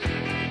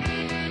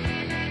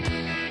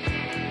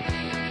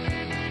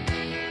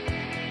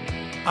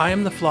I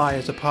Am the Fly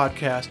is a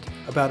podcast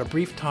about a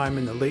brief time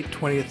in the late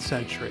 20th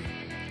century,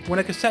 when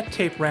a cassette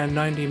tape ran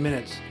 90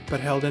 minutes but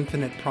held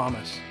infinite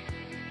promise,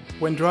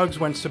 when drugs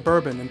went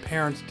suburban and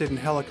parents didn't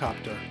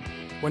helicopter,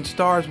 when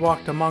stars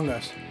walked among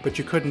us but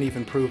you couldn't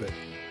even prove it.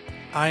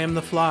 I Am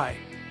the Fly,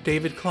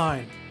 David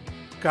Klein,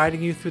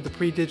 guiding you through the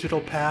pre-digital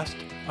past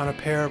on a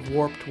pair of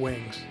warped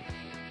wings.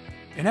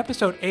 In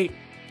episode 8,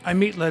 I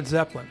meet Led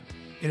Zeppelin,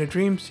 in a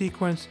dream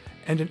sequence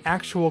and an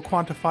actual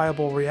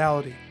quantifiable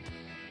reality.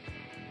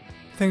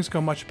 Things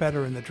go much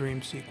better in the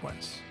dream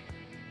sequence.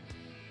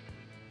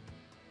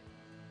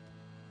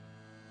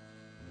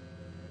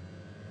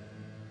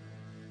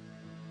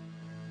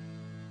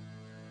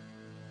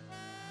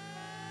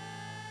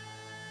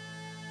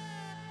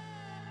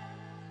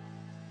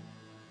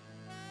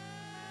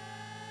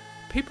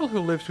 People who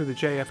lived through the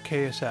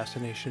JFK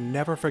assassination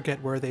never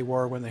forget where they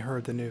were when they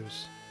heard the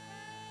news.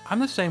 I'm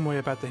the same way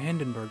about the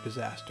Hindenburg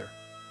disaster.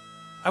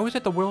 I was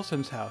at the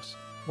Wilsons' house,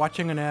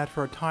 watching an ad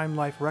for a Time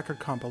Life record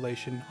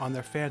compilation on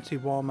their fancy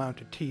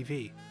wall-mounted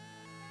TV.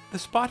 The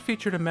spot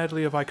featured a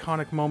medley of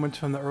iconic moments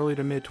from the early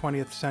to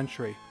mid-20th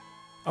century,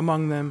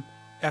 among them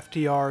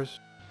FDR's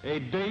 "A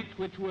date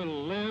which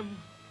will live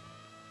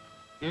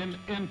in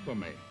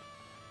infamy."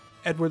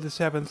 Edward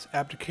VII's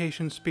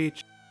abdication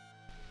speech,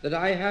 that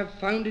I have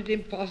found it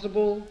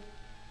impossible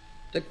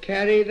to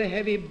carry the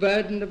heavy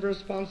burden of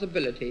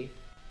responsibility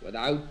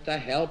without the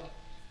help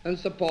and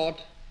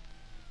support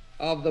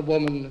of the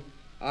woman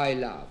I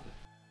love.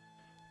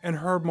 and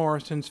Herb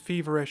Morrison's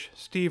feverish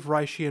Steve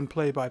Reichian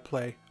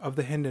play-by-play of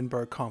the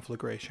Hindenburg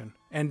conflagration,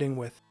 ending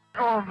with,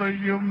 "Oh, the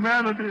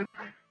humanity!"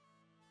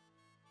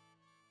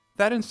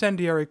 That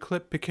incendiary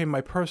clip became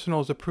my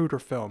personal Zapruder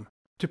film,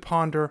 to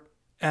ponder,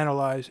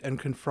 analyze, and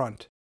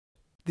confront.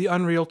 The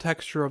unreal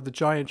texture of the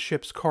giant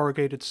ship's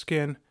corrugated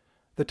skin,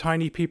 the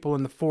tiny people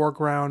in the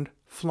foreground,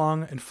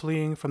 flung and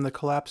fleeing from the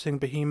collapsing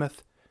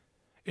behemoth.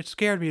 It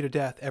scared me to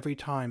death every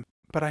time,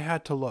 but I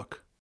had to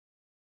look.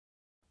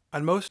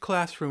 On most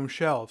classroom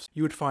shelves,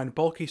 you would find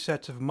bulky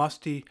sets of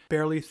musty,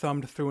 barely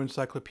thumbed through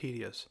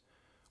encyclopedias.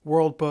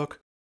 World Book,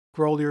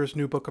 Grollier's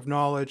New Book of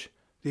Knowledge,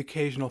 the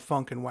occasional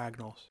Funk and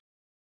Wagnalls.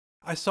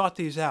 I sought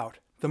these out,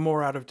 the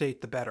more out of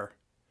date the better.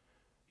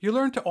 You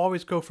learn to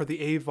always go for the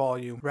A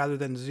volume rather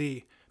than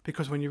Z,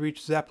 because when you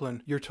reach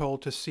Zeppelin, you're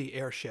told to see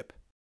airship.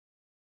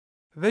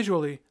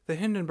 Visually, the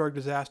Hindenburg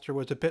disaster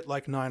was a bit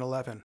like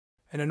 9/11,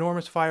 an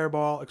enormous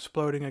fireball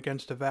exploding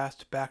against a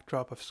vast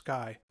backdrop of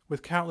sky,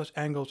 with countless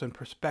angles and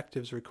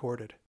perspectives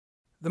recorded.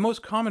 The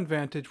most common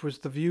vantage was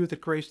the view that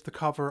graced the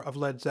cover of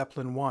Led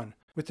Zeppelin 1,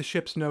 with the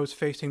ship's nose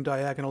facing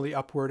diagonally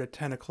upward at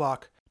 10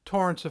 o'clock,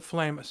 torrents of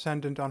flame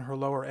ascendant on her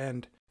lower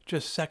end,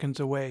 just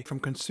seconds away from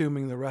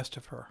consuming the rest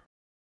of her.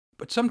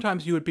 But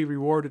sometimes you would be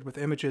rewarded with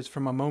images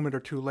from a moment or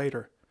two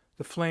later,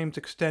 the flames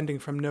extending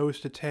from nose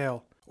to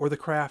tail, or the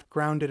craft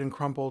grounded and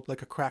crumpled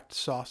like a cracked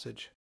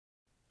sausage.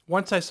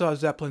 Once I saw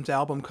Zeppelin's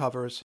album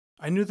covers,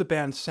 I knew the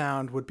band's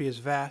sound would be as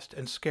vast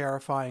and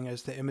scarifying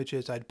as the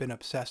images I'd been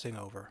obsessing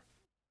over.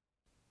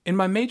 In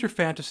my major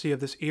fantasy of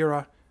this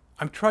era,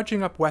 I'm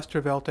trudging up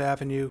Westervelt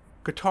Avenue,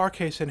 guitar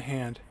case in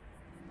hand.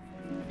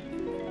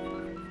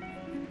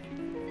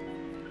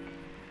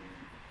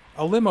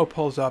 A limo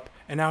pulls up,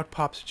 and out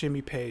pops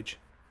Jimmy Page.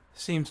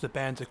 Seems the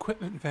band's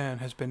equipment van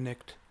has been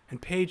nicked,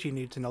 and Pagey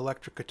needs an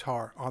electric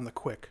guitar on the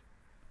quick.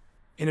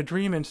 In a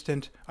dream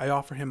instant, I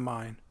offer him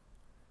mine.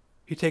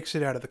 He takes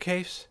it out of the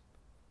case,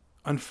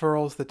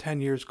 unfurls the 10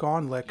 years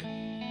gone lick,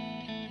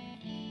 and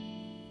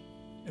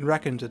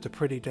reckons it's a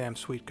pretty damn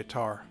sweet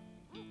guitar.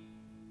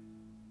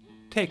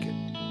 "Take it,"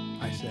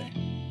 I say.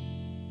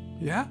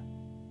 "Yeah?"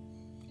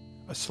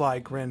 A sly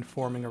grin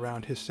forming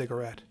around his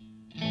cigarette.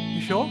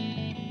 "You sure?"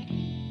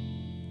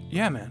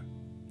 "Yeah, man.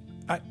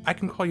 I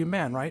can call you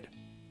man, right?"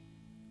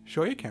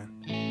 "Sure you can."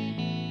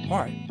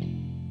 "Alright.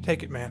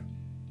 Take it, man.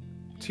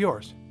 It's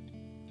yours."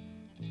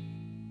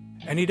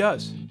 And he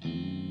does.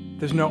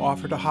 There's no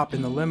offer to hop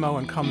in the limo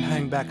and come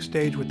hang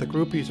backstage with the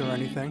groupies or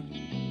anything.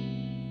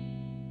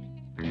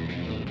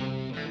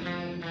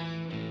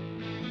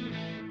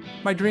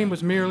 My dream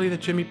was merely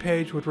that Jimmy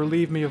Page would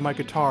relieve me of my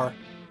guitar,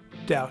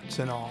 doubts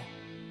and all.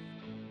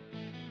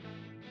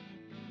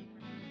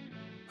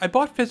 I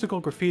bought physical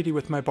graffiti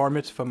with my bar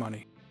mitzvah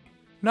money.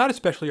 Not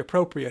especially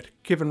appropriate,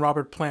 given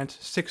Robert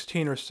Plant's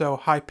 16 or so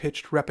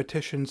high-pitched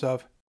repetitions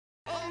of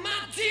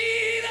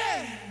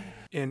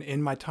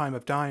In My Time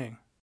of Dying.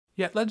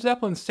 Yet Led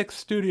Zeppelin's 6th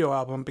studio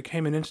album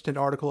became an instant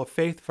article of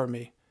faith for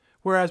me,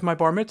 whereas my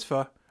bar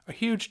mitzvah, a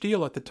huge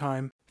deal at the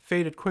time,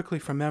 faded quickly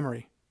from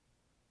memory.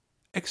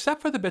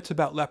 Except for the bits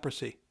about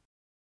leprosy.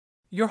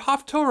 Your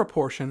Haftorah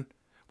portion,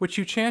 which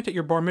you chant at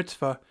your bar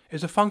mitzvah,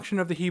 is a function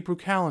of the Hebrew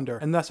calendar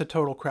and thus a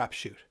total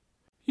crapshoot.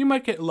 You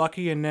might get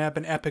lucky and nab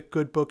an epic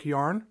good book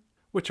yarn,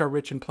 which are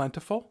rich and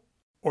plentiful,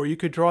 or you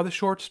could draw the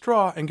short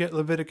straw and get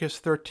Leviticus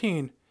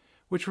 13,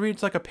 which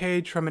reads like a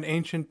page from an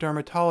ancient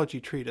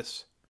dermatology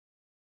treatise.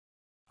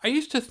 I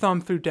used to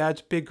thumb through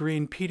Dad's big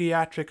green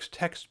pediatrics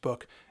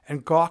textbook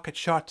and gawk at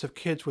shots of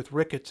kids with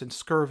rickets and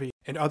scurvy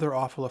and other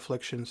awful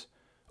afflictions,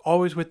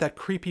 always with that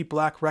creepy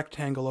black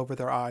rectangle over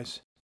their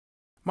eyes.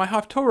 My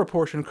Haftorah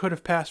portion could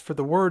have passed for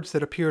the words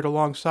that appeared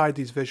alongside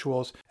these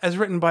visuals, as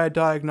written by a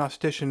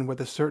diagnostician with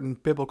a certain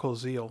biblical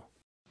zeal.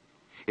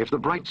 If the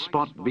bright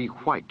spot be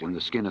white in the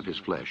skin of his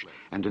flesh,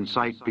 and in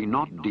sight be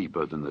not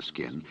deeper than the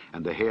skin,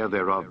 and the hair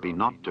thereof be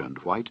not turned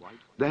white,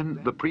 then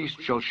the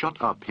priest shall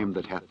shut up him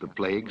that hath the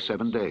plague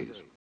 7 days.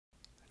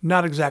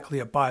 Not exactly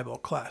a Bible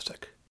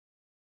classic.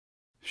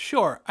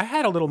 Sure, I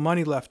had a little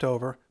money left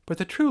over, but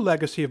the true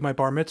legacy of my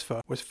bar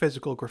mitzvah was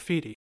physical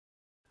graffiti.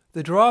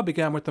 The draw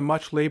began with the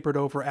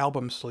much-labored-over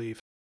album sleeve.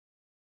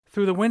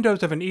 Through the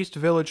windows of an East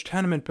Village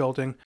tenement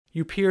building,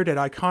 you peered at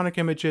iconic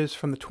images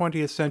from the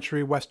 20th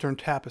century Western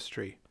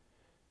tapestry.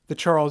 The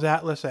Charles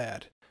Atlas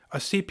ad, a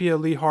sepia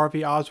Lee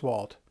Harvey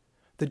Oswald,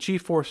 the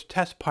G-Force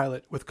test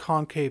pilot with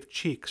concave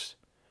cheeks,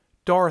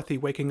 Dorothy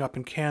waking up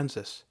in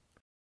Kansas.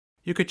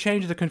 You could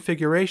change the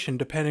configuration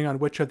depending on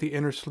which of the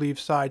inner sleeve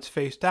sides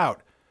faced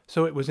out,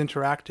 so it was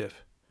interactive.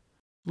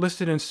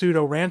 Listed in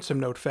pseudo-ransom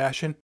note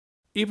fashion,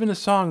 even the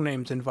song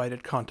names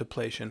invited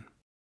contemplation.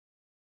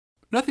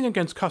 Nothing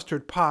against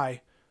custard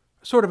pie,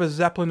 sort of a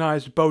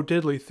Zeppelinized Bo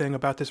Diddley thing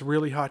about this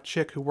really hot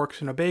chick who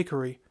works in a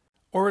bakery,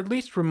 or at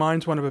least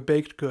reminds one of a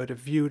baked good if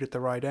viewed at the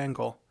right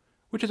angle,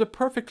 which is a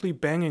perfectly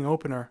banging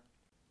opener.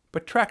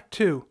 But track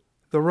 2,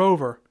 The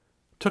Rover,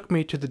 took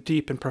me to the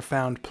deep and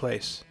profound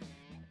place.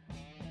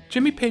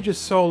 Jimmy Page's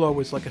solo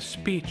was like a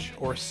speech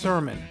or a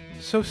sermon,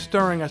 so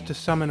stirring as to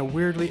summon a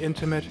weirdly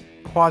intimate,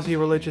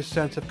 quasi-religious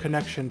sense of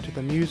connection to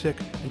the music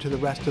and to the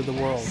rest of the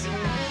world.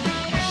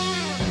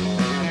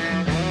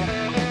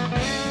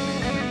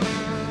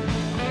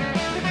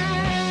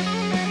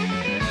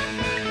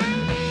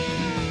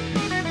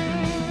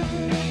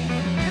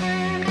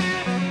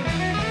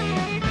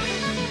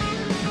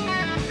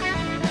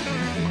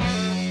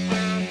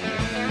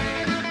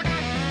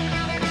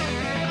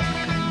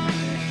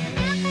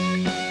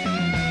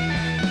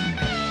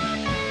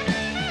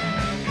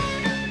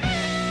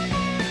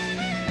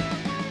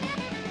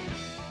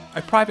 I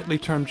privately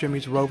termed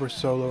Jimmy's Rover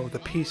solo the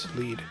peace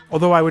lead,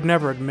 although I would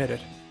never admit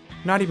it.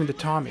 Not even to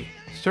Tommy,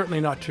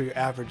 certainly not to your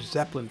average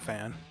Zeppelin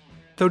fan.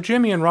 Though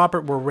Jimmy and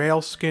Robert were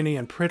rail skinny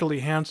and prettily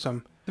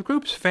handsome, the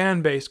group's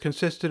fan base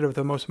consisted of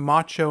the most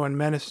macho and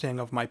menacing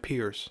of my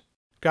peers.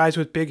 Guys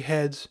with big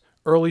heads,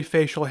 early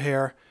facial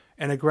hair,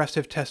 and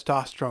aggressive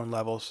testosterone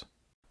levels.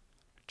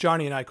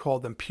 Johnny and I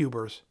called them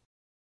pubers.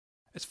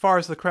 As far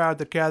as the crowd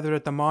that gathered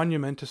at the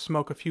monument to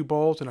smoke a few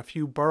bowls and a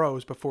few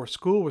burros before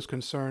school was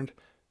concerned,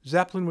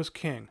 Zeppelin was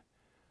king.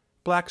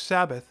 Black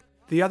Sabbath,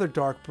 the other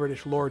dark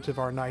British lords of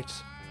our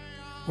nights,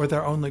 were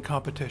their only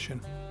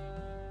competition.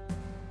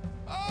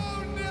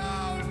 Oh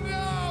no,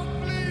 no,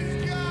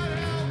 please God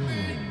help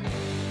me.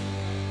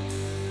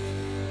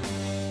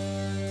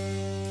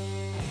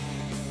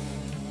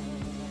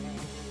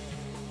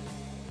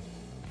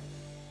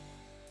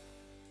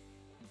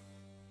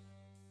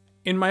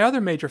 In my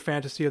other major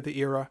fantasy of the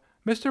era,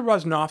 Mr.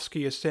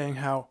 Rosnovsky is saying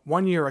how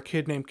one year a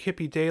kid named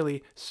Kippy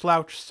Daly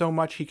slouched so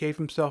much he gave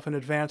himself an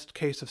advanced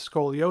case of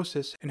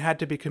scoliosis and had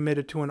to be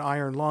committed to an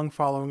iron lung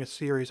following a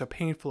series of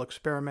painful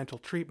experimental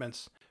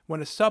treatments,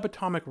 when a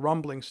subatomic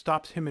rumbling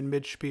stops him in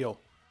mid-spiel.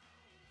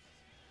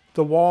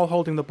 The wall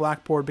holding the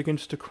blackboard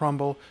begins to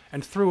crumble,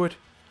 and through it,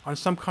 on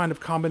some kind of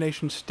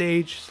combination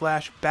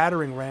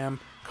stage/battering ram,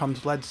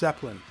 comes Led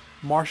Zeppelin,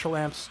 Marshall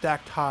amps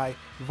stacked high,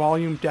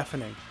 volume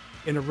deafening,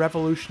 in a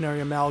revolutionary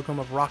amalgam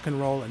of rock and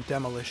roll and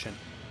demolition.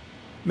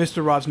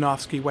 Mr.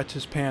 Rosnovsky wets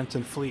his pants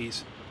and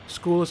flees.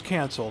 School is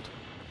cancelled,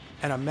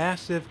 and a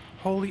massive,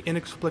 wholly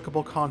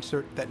inexplicable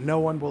concert that no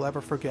one will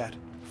ever forget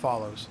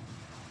follows.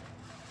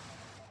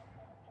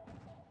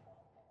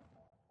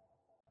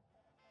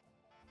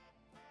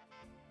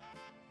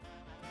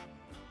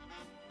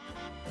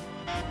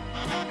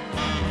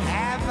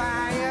 Have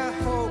I a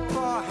hope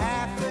or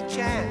half a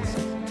chance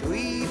to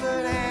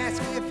even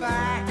ask if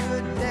I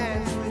could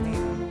dance with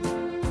you?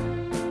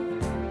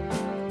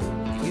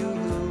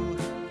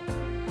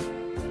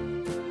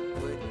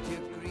 Would you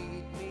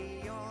greet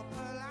me or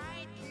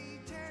politely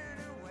turn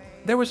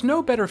away? There was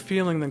no better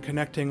feeling than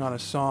connecting on a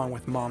song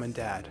with Mom and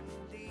Dad.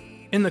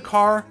 In the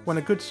car, when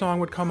a good song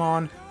would come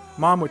on,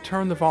 Mom would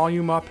turn the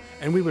volume up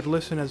and we would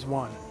listen as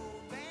one.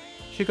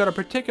 She got a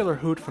particular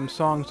hoot from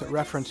songs that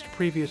referenced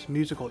previous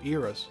musical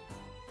eras.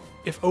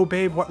 If Oh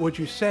Babe, What Would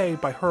You Say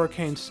by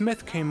Hurricane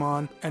Smith came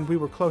on and we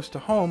were close to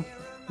home,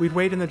 we'd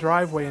wait in the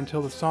driveway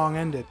until the song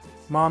ended,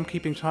 Mom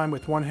keeping time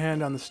with one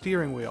hand on the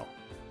steering wheel.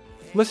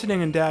 Listening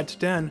in Dad's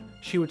den,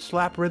 she would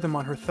slap rhythm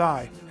on her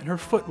thigh and her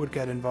foot would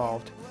get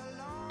involved.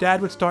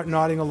 Dad would start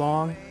nodding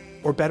along,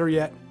 or better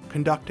yet,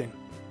 conducting.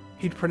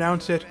 He'd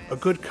pronounce it a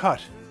good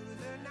cut,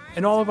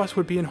 and all of us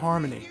would be in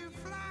harmony.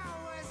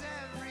 Flowers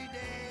every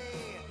day.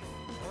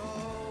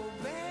 Oh,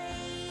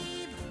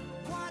 babe,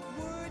 what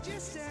would you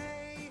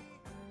say?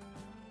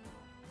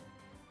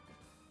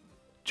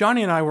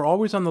 Johnny and I were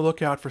always on the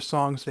lookout for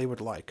songs they would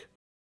like.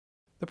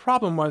 The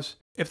problem was,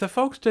 if the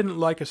folks didn't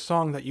like a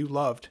song that you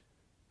loved,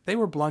 they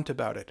were blunt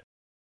about it.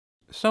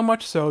 So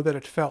much so that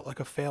it felt like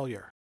a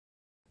failure.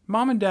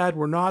 Mom and Dad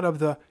were not of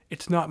the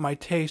 "it's not my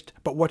taste,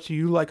 but what do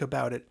you like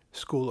about it"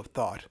 school of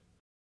thought.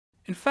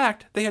 In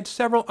fact, they had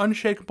several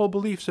unshakable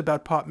beliefs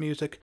about pop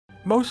music,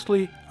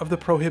 mostly of the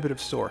prohibitive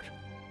sort.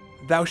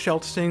 Thou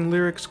shalt sing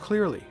lyrics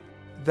clearly.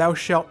 Thou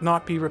shalt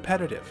not be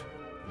repetitive.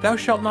 Thou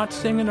shalt not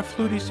sing in a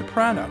fluty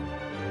soprano.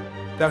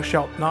 Thou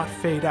shalt not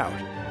fade out,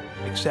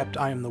 except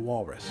I am the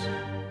walrus.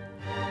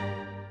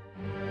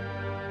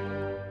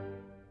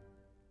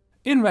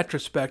 In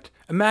retrospect,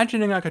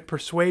 imagining I could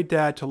persuade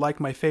Dad to like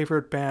my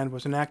favorite band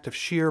was an act of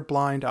sheer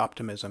blind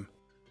optimism.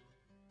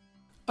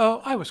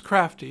 Oh, I was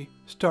crafty,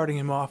 starting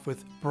him off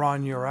with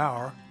Bron Your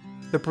Hour,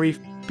 the brief,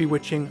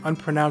 bewitching,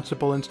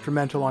 unpronounceable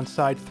instrumental on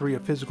side 3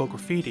 of Physical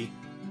Graffiti.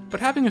 But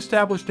having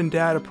established in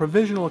Dad a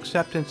provisional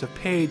acceptance of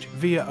Page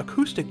via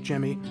Acoustic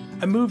Jimmy,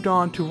 I moved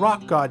on to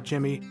Rock God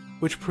Jimmy,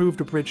 which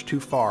proved a bridge too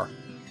far.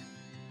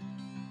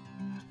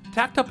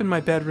 Tacked up in my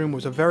bedroom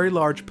was a very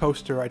large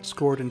poster I'd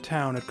scored in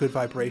town at Good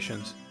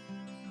Vibrations.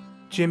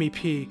 Jimmy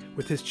P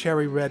with his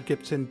cherry red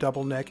Gibson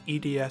double neck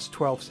EDS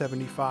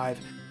 1275,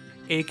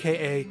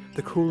 aka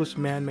the coolest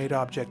man-made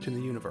object in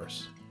the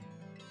universe.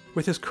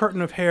 With his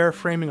curtain of hair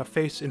framing a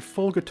face in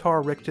full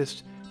guitar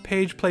rictus,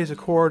 Page plays a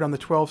chord on the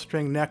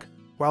 12-string neck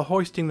while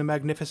hoisting the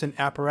magnificent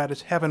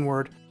apparatus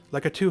heavenward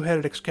like a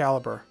two-headed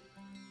Excalibur.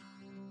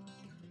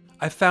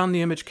 I found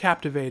the image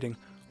captivating,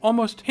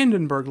 almost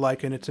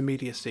Hindenburg-like in its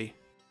immediacy.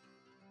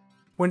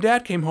 When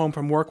Dad came home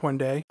from work one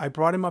day, I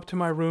brought him up to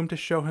my room to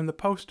show him the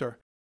poster,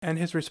 and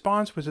his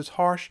response was as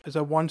harsh as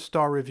a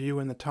 1-star review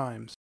in the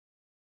Times.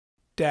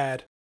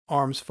 Dad,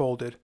 arms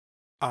folded,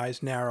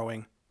 eyes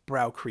narrowing,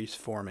 brow crease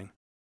forming.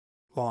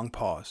 Long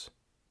pause.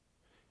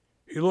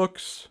 He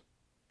looks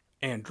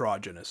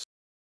androgynous.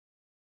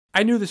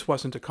 I knew this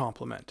wasn't a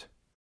compliment.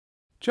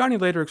 Johnny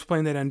later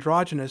explained that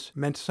androgynous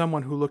meant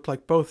someone who looked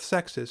like both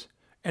sexes,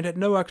 and at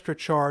no extra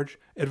charge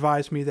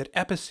advised me that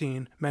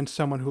epicene meant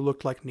someone who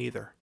looked like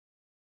neither.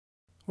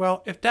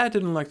 Well, if Dad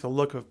didn't like the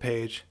look of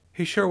Page,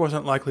 he sure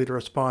wasn't likely to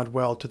respond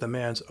well to the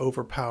man's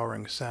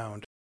overpowering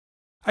sound.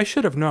 I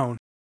should have known.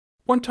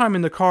 One time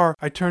in the car,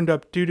 I turned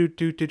up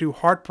Do-Do-Do-Do-Do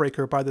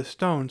Heartbreaker by the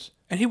Stones,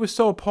 and he was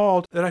so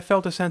appalled that I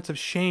felt a sense of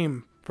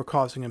shame for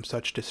causing him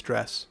such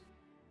distress.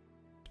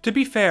 To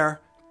be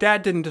fair,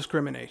 Dad didn't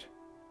discriminate.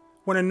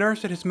 When a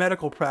nurse at his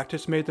medical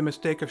practice made the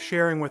mistake of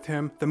sharing with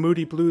him the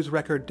Moody Blues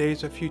record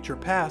Days of Future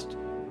Past,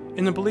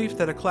 in the belief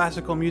that a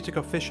classical music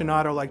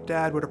aficionado like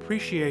Dad would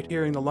appreciate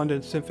hearing the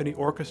London Symphony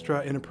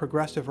Orchestra in a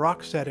progressive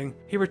rock setting,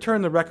 he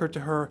returned the record to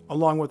her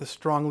along with a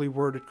strongly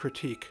worded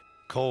critique.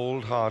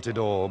 Cold-hearted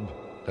orb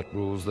that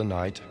rules the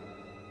night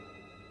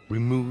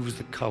removes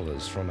the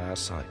colors from our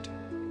sight.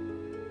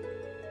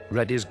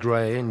 Red is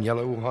gray and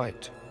yellow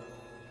white,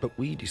 but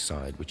we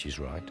decide which is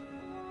right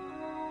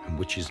and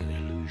which is an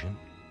illusion.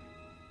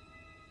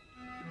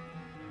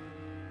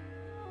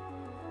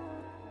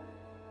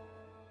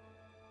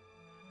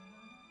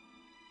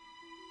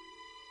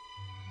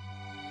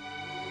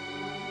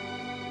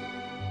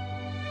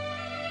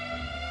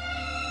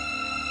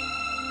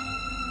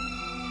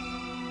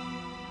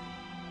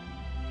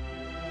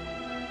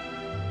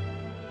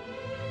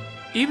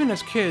 Even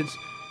as kids,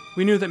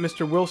 we knew that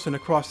Mr. Wilson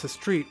across the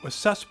street was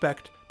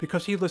suspect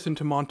because he listened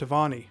to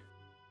Mantovani.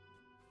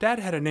 Dad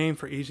had a name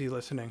for easy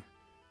listening.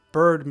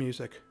 Bird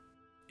music.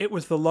 It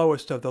was the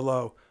lowest of the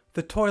low,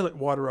 the toilet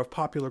water of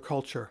popular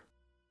culture.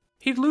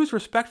 He'd lose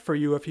respect for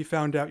you if he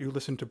found out you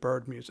listened to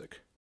bird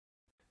music.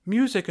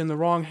 Music in the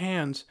wrong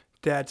hands,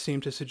 Dad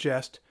seemed to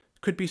suggest,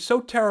 could be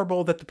so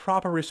terrible that the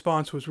proper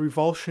response was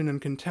revulsion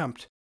and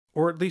contempt,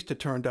 or at least a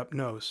turned-up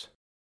nose.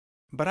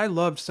 But I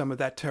loved some of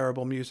that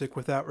terrible music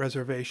without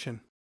reservation.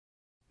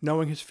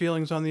 Knowing his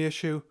feelings on the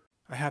issue,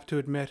 I have to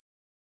admit,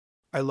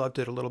 I loved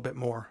it a little bit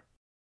more.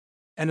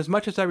 And as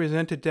much as I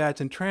resented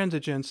Dad's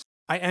intransigence,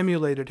 I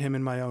emulated him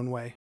in my own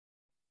way.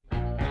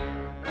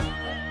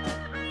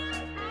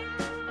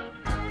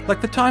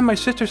 Like the time my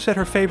sister said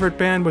her favorite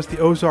band was the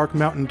Ozark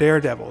Mountain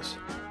Daredevils.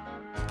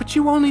 But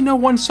you only know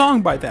one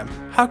song by them.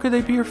 How could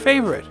they be your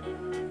favorite?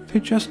 They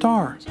just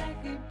are.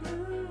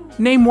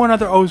 Name one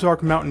other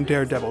Ozark Mountain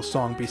Daredevil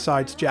song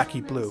besides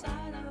Jackie Blue.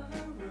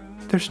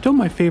 They're still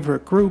my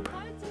favorite group.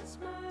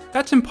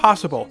 That's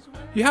impossible.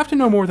 You have to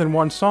know more than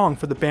one song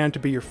for the band to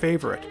be your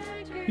favorite.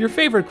 Your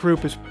favorite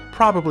group is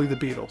probably the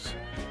Beatles.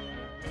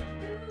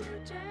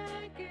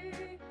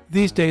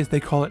 These days they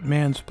call it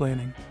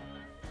mansplaining.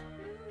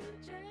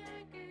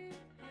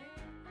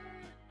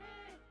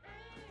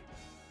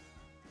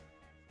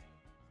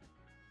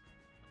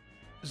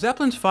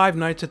 Zeppelin's 5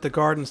 nights at the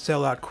Garden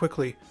sell out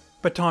quickly,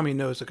 but Tommy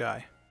knows a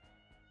guy.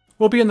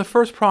 We'll be in the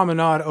first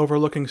promenade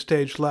overlooking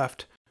stage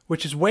left,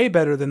 which is way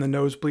better than the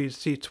nosebleed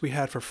seats we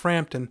had for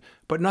Frampton,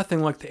 but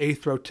nothing like the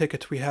 8th row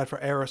tickets we had for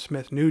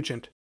Aerosmith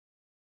Nugent.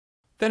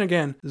 Then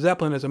again,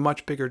 Zeppelin is a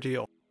much bigger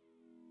deal.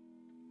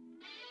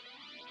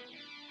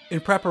 In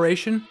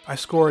preparation, I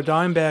score a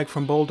dime bag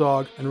from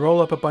Bulldog and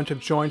roll up a bunch of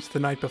joints the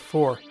night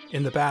before,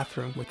 in the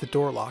bathroom with the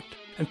door locked,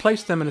 and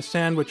place them in a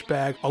sandwich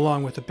bag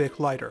along with a Bic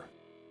lighter.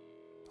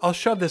 I'll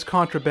shove this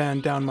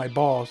contraband down my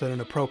balls at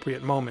an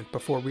appropriate moment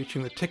before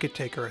reaching the ticket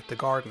taker at the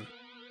Garden.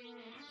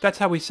 That's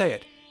how we say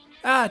it.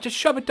 Just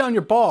shove it down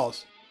your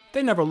balls.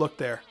 They never look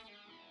there.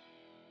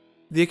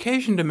 The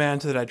occasion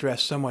demands that I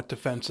dress somewhat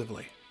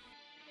defensively.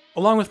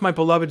 Along with my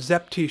beloved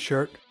Zepp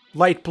t-shirt,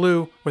 light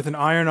blue with an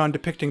iron-on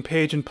depicting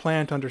Page and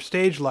Plant under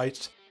stage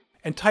lights,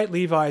 and tight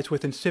Levi's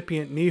with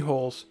incipient knee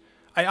holes,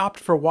 I opt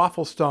for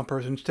waffle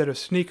stompers instead of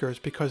sneakers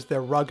because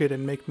they're rugged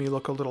and make me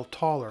look a little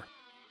taller.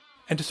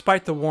 And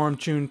despite the warm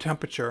June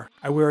temperature,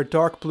 I wear a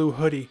dark blue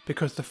hoodie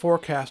because the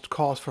forecast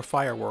calls for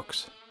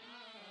fireworks.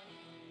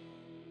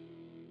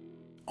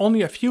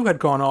 Only a few had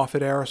gone off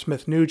at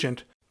Aerosmith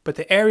Nugent, but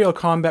the aerial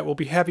combat will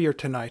be heavier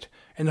tonight,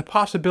 and the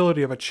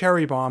possibility of a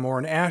cherry bomb or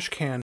an ash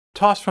can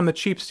tossed from the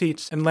cheap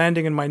seats and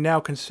landing in my now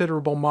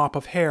considerable mop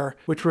of hair,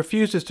 which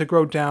refuses to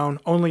grow down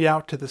only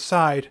out to the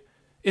side,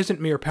 isn't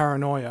mere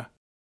paranoia.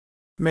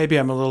 Maybe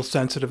I'm a little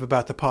sensitive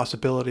about the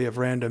possibility of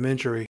random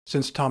injury,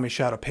 since Tommy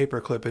shot a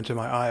paperclip into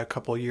my eye a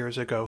couple years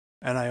ago,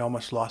 and I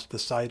almost lost the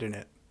sight in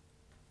it.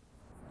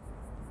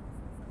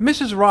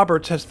 Mrs.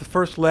 Roberts has the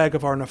first leg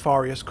of our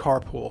nefarious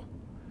carpool.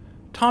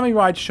 Tommy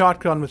rides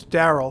shotgun with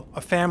Daryl,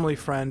 a family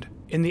friend,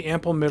 in the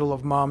ample middle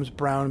of Mom's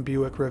brown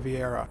Buick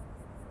Riviera.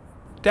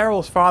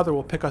 Daryl's father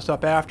will pick us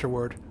up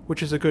afterward,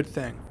 which is a good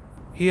thing.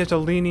 He has a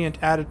lenient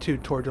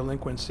attitude toward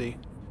delinquency,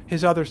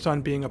 his other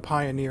son being a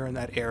pioneer in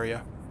that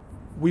area.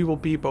 We will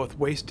be both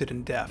wasted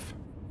and deaf.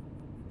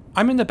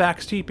 I'm in the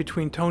back seat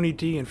between Tony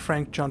D and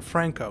Frank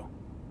Gianfranco.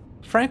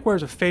 Frank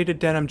wears a faded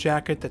denim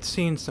jacket that's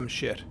seen some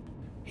shit.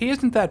 He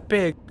isn't that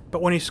big,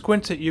 but when he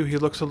squints at you he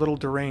looks a little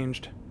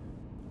deranged.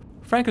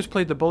 Frank has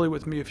played the bully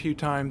with me a few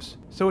times,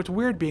 so it's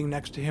weird being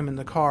next to him in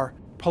the car,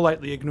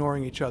 politely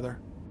ignoring each other.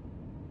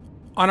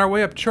 On our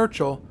way up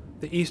Churchill,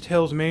 the East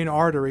Hills main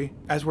artery,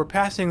 as we're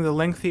passing the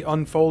lengthy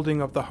unfolding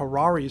of the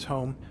Hararis'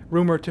 home,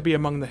 rumored to be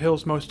among the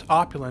Hill's most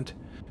opulent,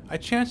 I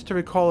chanced to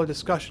recall a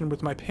discussion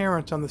with my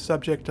parents on the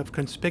subject of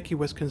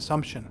conspicuous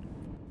consumption.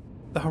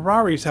 The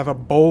Hararis have a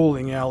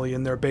bowling alley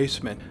in their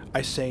basement,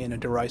 I say in a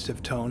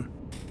derisive tone.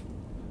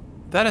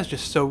 That is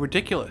just so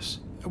ridiculous.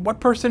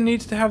 What person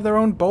needs to have their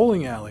own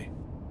bowling alley?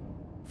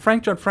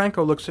 Frank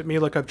Gianfranco looks at me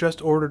like I've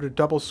just ordered a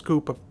double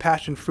scoop of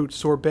passion fruit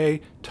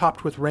sorbet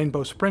topped with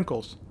rainbow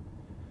sprinkles.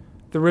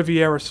 The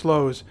Riviera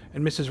slows,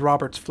 and Mrs.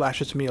 Roberts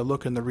flashes me a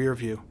look in the rear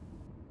view.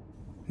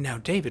 Now,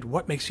 David,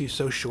 what makes you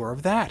so sure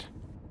of that?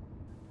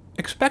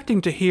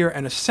 Expecting to hear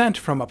an assent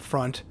from up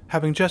front,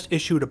 having just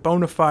issued a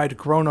bona fide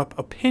grown-up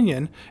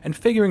opinion, and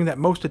figuring that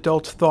most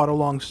adults thought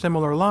along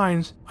similar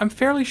lines, I'm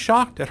fairly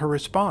shocked at her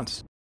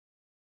response.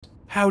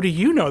 How do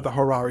you know the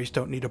Hararis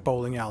don't need a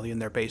bowling alley in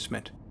their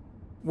basement?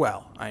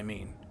 Well, I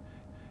mean...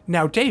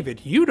 Now,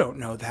 David, you don't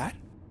know that.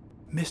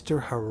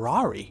 Mr.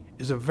 Harari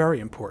is a very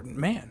important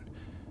man.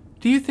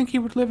 Do you think he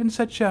would live in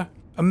such a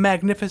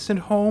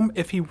magnificent home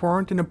if he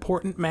weren't an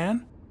important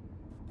man?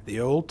 The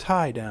old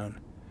tie-down.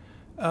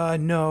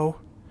 No.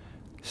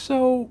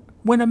 So,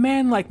 when a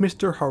man like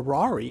Mr.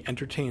 Harari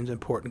entertains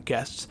important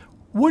guests,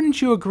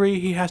 wouldn't you agree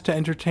he has to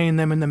entertain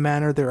them in the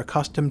manner they're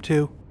accustomed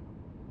to?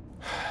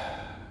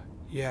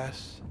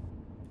 Yes.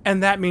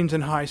 And that means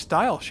in high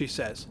style, she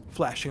says,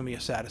 flashing me a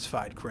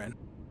satisfied grin.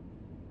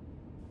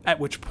 At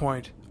which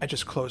point, I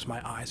just close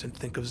my eyes and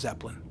think of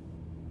Zeppelin.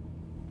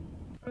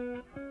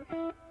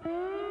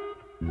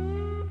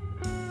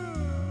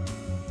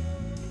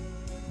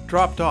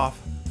 Dropped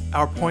off,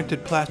 our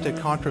pointed plastic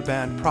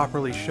contraband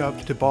properly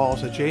shoved to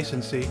Ball's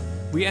adjacency,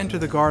 we enter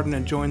the garden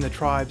and join the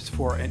tribes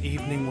for an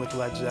evening with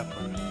Led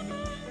Zeppelin.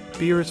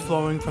 Beer is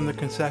flowing from the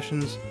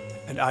concessions,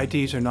 and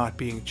IDs are not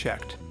being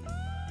checked.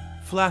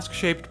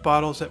 Flask-shaped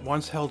bottles that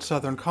once held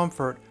Southern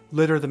Comfort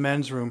litter the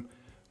men's room,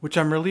 which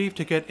I'm relieved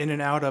to get in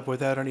and out of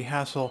without any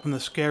hassle from the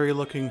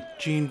scary-looking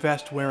jean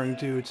vest-wearing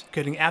dudes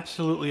getting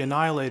absolutely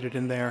annihilated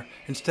in there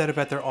instead of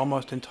at their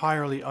almost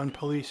entirely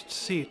unpoliced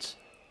seats,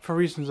 for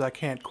reasons I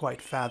can't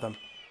quite fathom.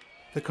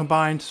 The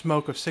combined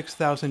smoke of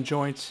 6,000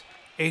 joints,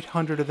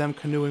 800 of them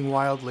canoeing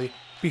wildly,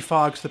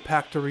 befogs the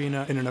packed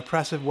arena in an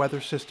oppressive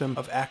weather system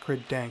of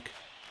acrid dank.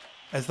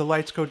 As the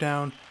lights go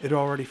down, it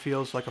already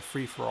feels like a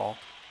free-for-all.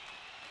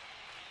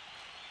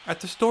 At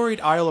the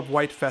storied Isle of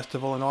Wight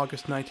Festival in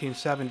August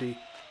 1970,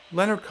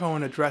 Leonard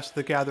Cohen addressed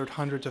the gathered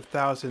hundreds of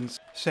thousands,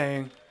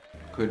 saying,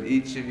 "Could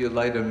each of you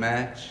light a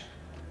match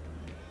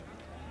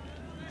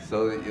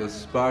so that you'll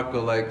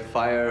sparkle like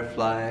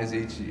fireflies,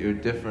 each at your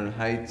different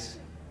heights?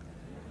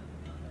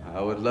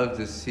 I would love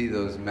to see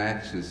those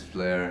matches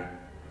flare."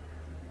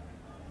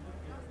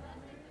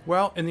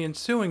 Well, in the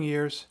ensuing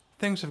years,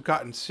 things have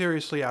gotten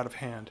seriously out of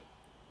hand.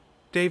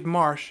 Dave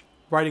Marsh,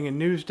 writing in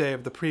Newsday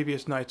of the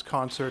previous night's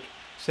concert,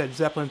 said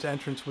Zeppelin's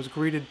entrance was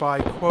greeted by,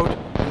 quote,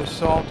 an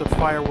assault of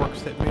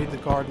fireworks that made the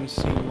garden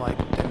seem like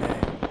Da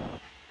Nang.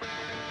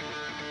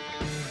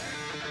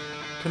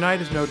 Tonight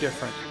is no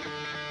different.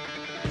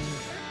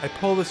 I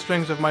pull the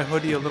strings of my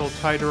hoodie a little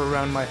tighter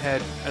around my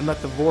head and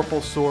let the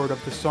vorpal sword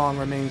of the song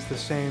remains the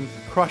same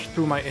crush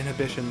through my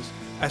inhibitions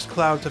as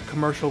clouds of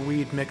commercial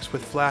weed mix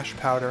with flash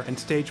powder and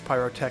stage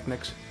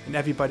pyrotechnics, and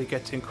everybody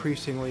gets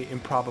increasingly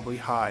improbably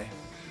high.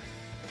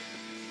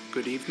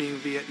 Good evening,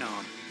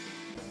 Vietnam.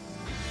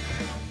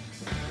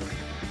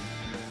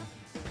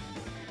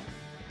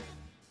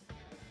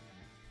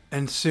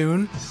 And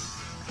soon,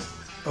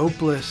 oh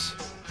bliss,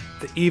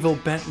 the evil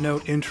bent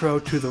note intro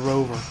to The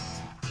Rover.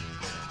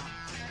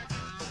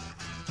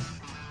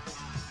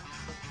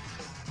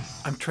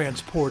 I'm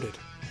transported,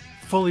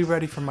 fully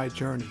ready for my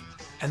journey,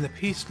 and the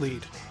peace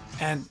lead,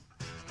 and...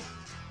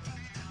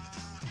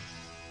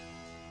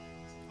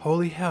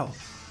 Holy hell,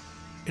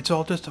 it's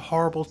all just a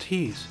horrible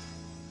tease.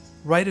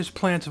 Right as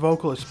Plant's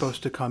vocal is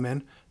supposed to come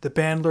in, the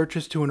band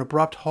lurches to an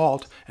abrupt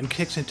halt and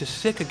kicks into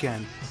Sick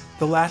Again,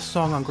 the last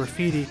song on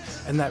Graffiti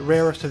and that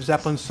rarest of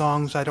Zeppelin's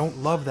songs I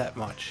don't love that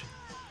much.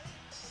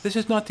 This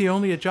is not the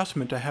only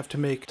adjustment I have to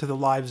make to the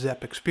live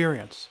Zepp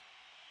experience.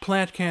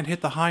 Plant can't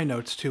hit the high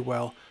notes too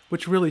well,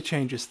 which really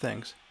changes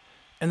things,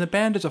 and the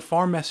band is a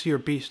far messier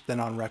beast than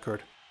on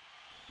record.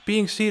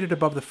 Being seated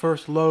above the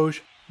first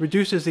loge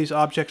reduces these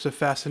objects of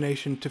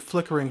fascination to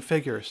flickering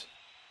figures.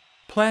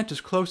 Plant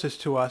is closest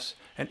to us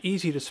and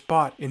easy to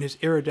spot in his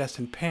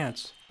iridescent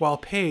pants, while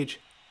Page,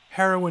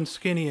 heroin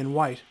skinny and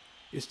white,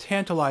 is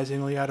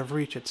tantalizingly out of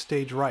reach at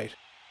stage right.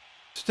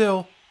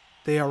 Still,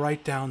 they are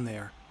right down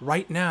there,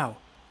 right now,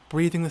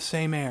 breathing the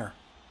same air.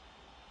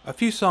 A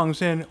few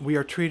songs in, we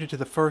are treated to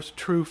the first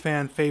true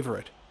fan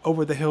favorite,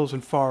 Over the Hills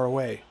and Far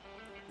Away.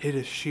 It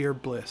is sheer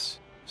bliss.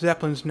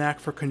 Zeppelin's knack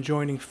for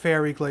conjoining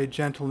fairy-glade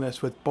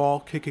gentleness with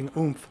ball-kicking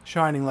oomph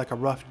shining like a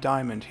rough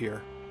diamond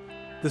here.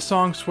 The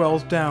song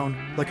swells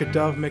down like a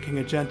dove making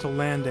a gentle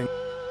landing,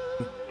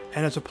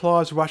 and as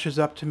applause rushes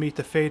up to meet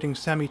the fading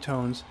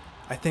semitones,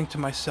 I think to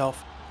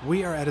myself,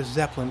 we are at a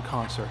Zeppelin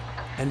concert,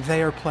 and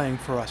they are playing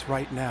for us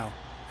right now,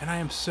 and I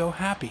am so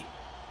happy.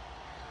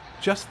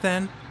 Just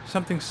then,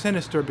 something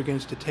sinister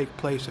begins to take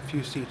place a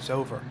few seats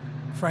over.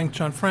 Frank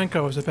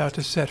Gianfranco is about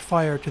to set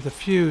fire to the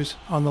fuse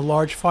on the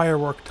large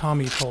firework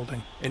Tommy's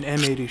holding, an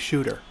M80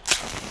 shooter.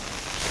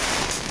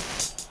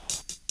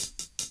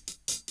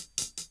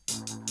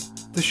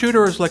 The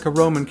shooter is like a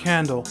Roman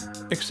candle,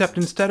 except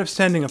instead of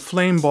sending a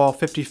flame ball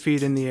 50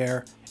 feet in the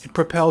air, it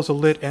propels a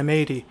lit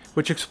M80,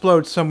 which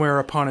explodes somewhere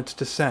upon its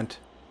descent.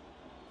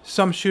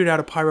 Some shoot out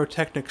a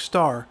pyrotechnic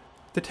star,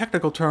 the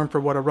technical term for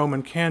what a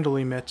Roman candle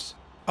emits,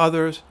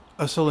 others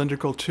a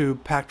cylindrical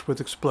tube packed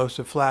with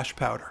explosive flash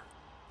powder.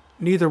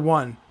 Neither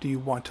one do you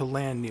want to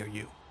land near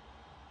you.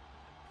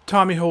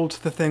 Tommy holds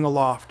the thing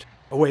aloft,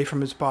 away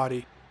from his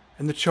body,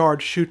 and the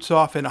charge shoots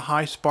off in a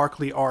high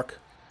sparkly arc.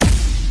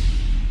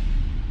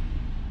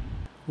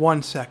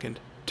 1 second,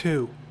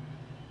 2.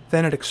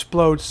 Then it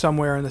explodes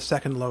somewhere in the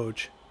second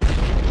loge.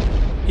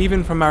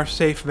 Even from our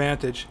safe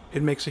vantage,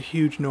 it makes a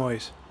huge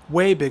noise,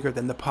 way bigger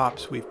than the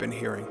pops we've been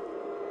hearing.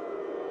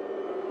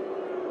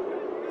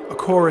 A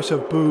chorus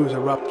of boos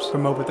erupts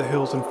from over the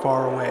hills and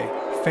far away,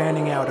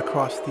 fanning out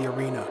across the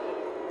arena,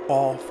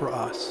 all for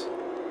us.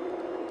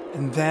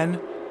 And then,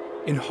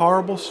 in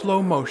horrible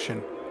slow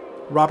motion,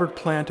 Robert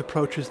Plant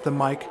approaches the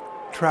mic,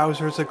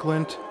 trousers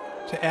aglint,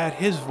 to add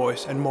his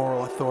voice and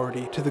moral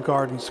authority to the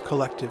garden's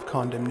collective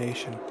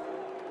condemnation.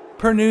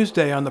 Per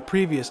Newsday on the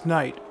previous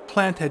night,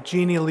 Plant had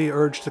genially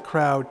urged the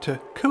crowd to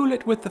cool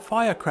it with the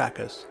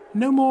firecrackers.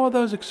 No more of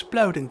those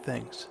exploding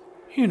things.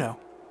 You know,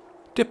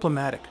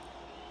 diplomatic.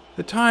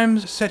 The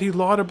Times said he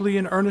laudably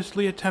and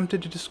earnestly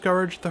attempted to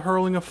discourage the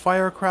hurling of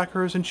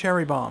firecrackers and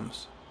cherry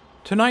bombs.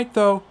 Tonight,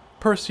 though,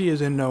 Percy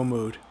is in no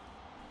mood.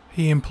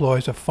 He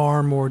employs a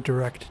far more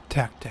direct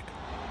tactic.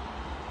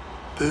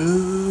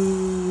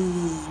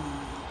 Boo!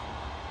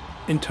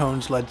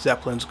 Intones Led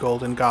Zeppelin's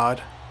Golden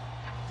God.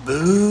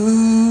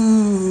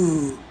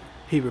 Boo!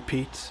 He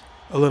repeats,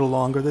 a little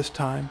longer this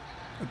time,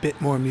 a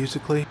bit more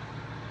musically.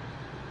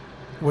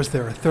 Was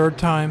there a third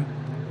time?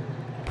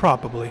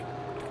 Probably.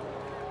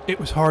 It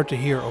was hard to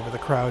hear over the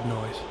crowd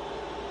noise.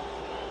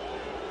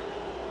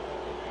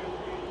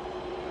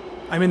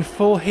 I'm in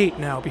full hate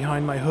now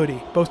behind my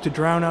hoodie, both to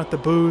drown out the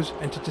boos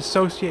and to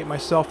dissociate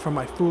myself from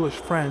my foolish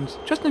friends,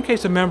 just in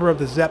case a member of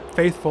the Zepp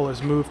faithful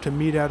is moved to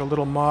mete out a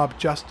little mob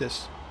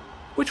justice,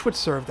 which would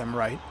serve them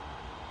right.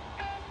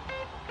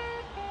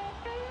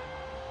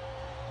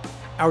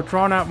 Our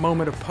drawn-out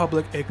moment of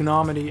public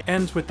ignominy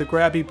ends with the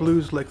grabby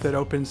blues lick that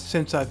opens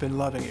Since I've Been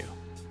Loving You.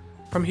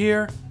 From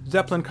here,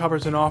 Zeppelin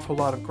covers an awful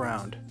lot of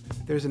ground.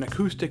 There's an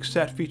acoustic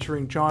set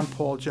featuring John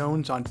Paul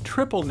Jones on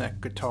triple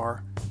neck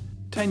guitar,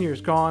 10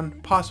 Years Gone,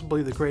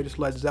 possibly the greatest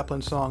Led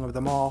Zeppelin song of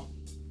them all,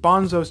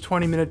 Bonzo's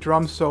 20-minute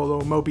drum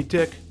solo, Moby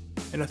Dick,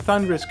 and a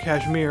thunderous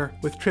Kashmir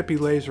with trippy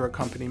laser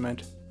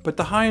accompaniment. But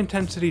the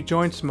high-intensity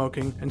joint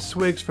smoking and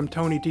swigs from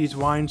Tony D's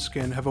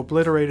wineskin have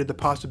obliterated the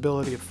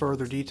possibility of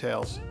further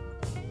details.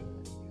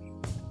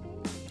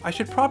 I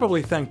should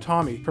probably thank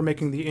Tommy for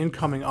making the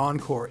incoming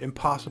encore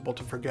impossible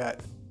to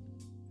forget.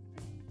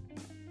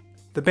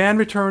 The band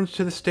returns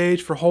to the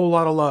stage for Whole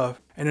Lotta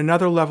Love, and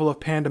another level of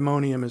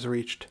pandemonium is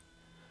reached.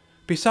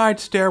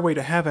 Besides Stairway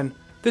to Heaven,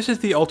 this is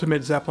the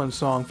ultimate Zeppelin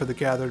song for the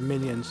gathered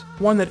minions,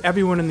 one that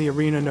everyone in the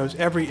arena knows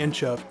every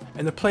inch of,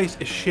 and the place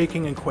is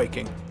shaking and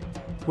quaking.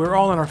 We're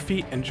all on our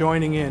feet and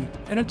joining in,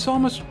 and it's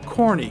almost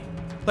corny,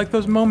 like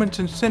those moments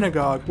in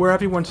synagogue where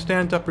everyone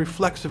stands up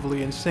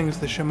reflexively and sings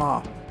the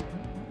Shema.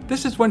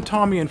 This is when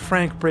Tommy and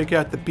Frank break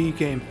out the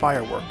B-game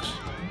fireworks.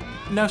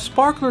 Now,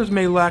 sparklers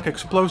may lack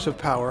explosive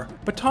power,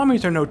 but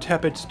Tommies are no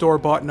tepid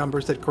store-bought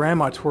numbers that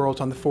Grandma twirls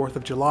on the 4th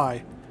of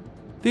July.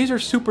 These are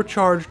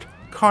supercharged,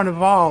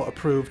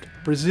 Carnival-approved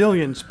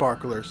Brazilian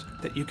sparklers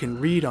that you can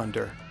read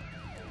under.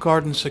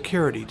 Garden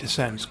security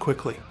descends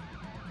quickly.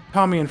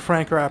 Tommy and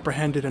Frank are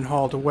apprehended and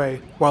hauled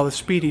away, while the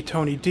speedy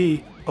Tony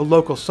D, a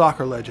local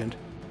soccer legend,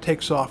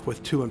 takes off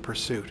with 2 in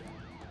pursuit.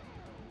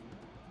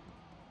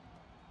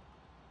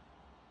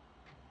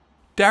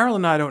 Daryl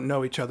and I don't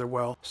know each other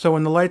well, so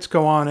when the lights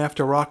go on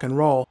after rock and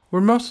roll,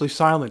 we're mostly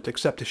silent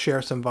except to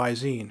share some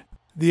Visine,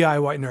 the eye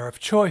whitener of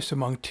choice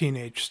among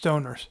teenage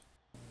stoners.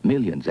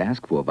 Millions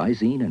ask for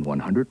Visine and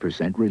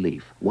 100%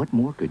 relief. What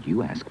more could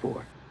you ask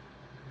for?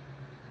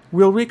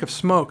 We'll reek of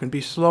smoke and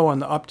be slow on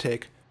the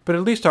uptake, but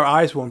at least our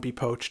eyes won't be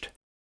poached.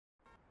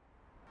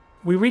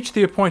 We reach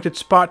the appointed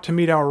spot to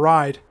meet our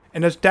ride,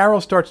 and as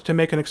Daryl starts to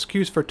make an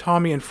excuse for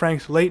Tommy and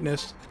Frank's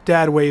lateness,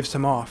 Dad waves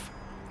him off.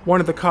 One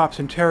of the cops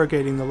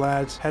interrogating the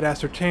lads had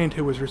ascertained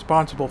who was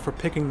responsible for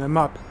picking them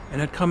up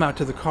and had come out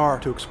to the car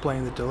to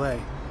explain the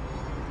delay.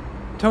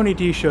 Tony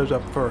D shows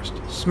up first,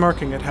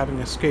 smirking at having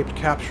escaped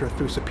capture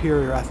through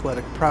superior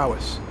athletic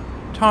prowess.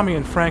 Tommy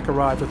and Frank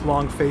arrive with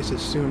long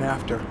faces soon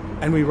after,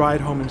 and we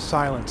ride home in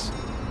silence,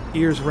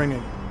 ears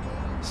ringing,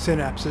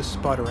 synapses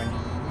sputtering.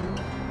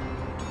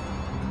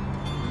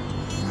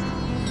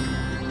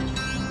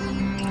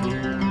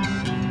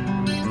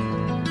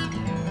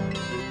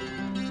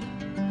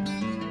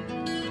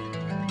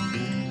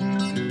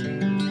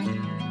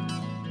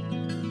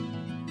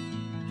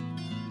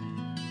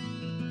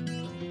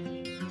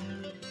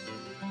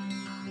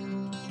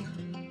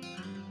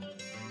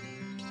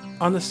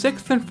 On the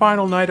 6th and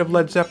final night of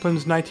Led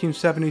Zeppelin's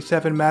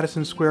 1977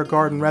 Madison Square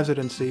Garden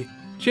residency,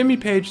 Jimmy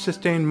Page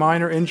sustained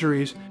minor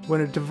injuries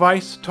when a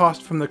device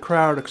tossed from the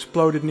crowd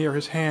exploded near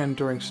his hand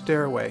during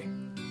Stairway.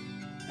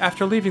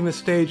 After leaving the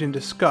stage in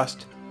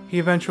disgust, he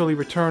eventually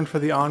returned for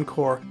the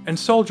encore and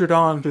soldiered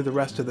on through the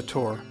rest of the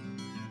tour.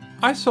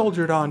 I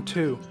soldiered on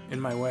too, in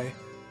my way.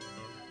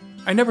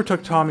 I never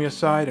took Tommy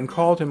aside and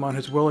called him on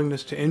his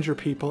willingness to injure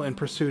people in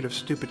pursuit of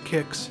stupid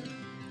kicks.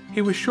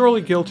 He was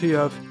surely guilty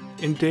of,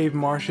 in Dave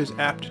Marsh's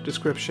apt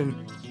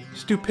description,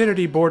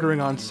 stupidity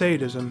bordering on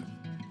sadism.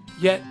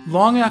 Yet,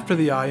 long after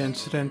the eye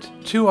incident,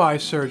 2 eye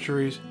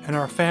surgeries, and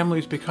our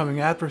families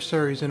becoming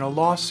adversaries in a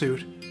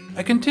lawsuit,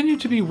 I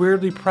continued to be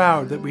weirdly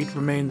proud that we'd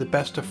remained the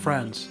best of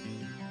friends.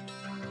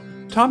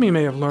 Tommy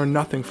may have learned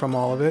nothing from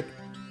all of it,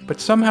 but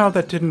somehow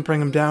that didn't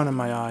bring him down in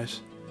my eyes.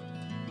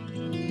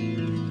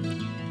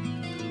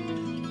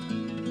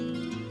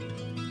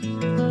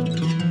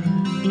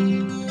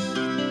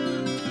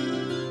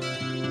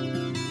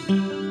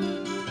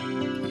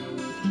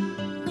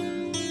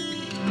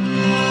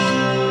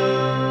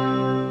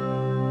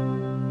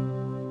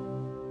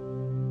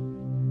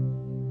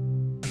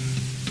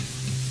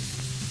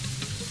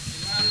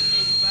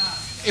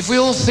 If we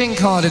all think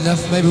hard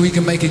enough, maybe we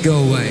can make it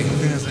go away.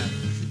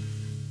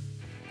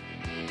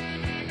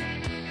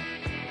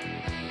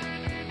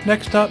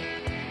 Next up,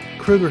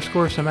 Kruger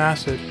scores some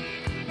acid,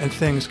 and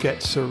things get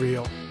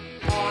surreal.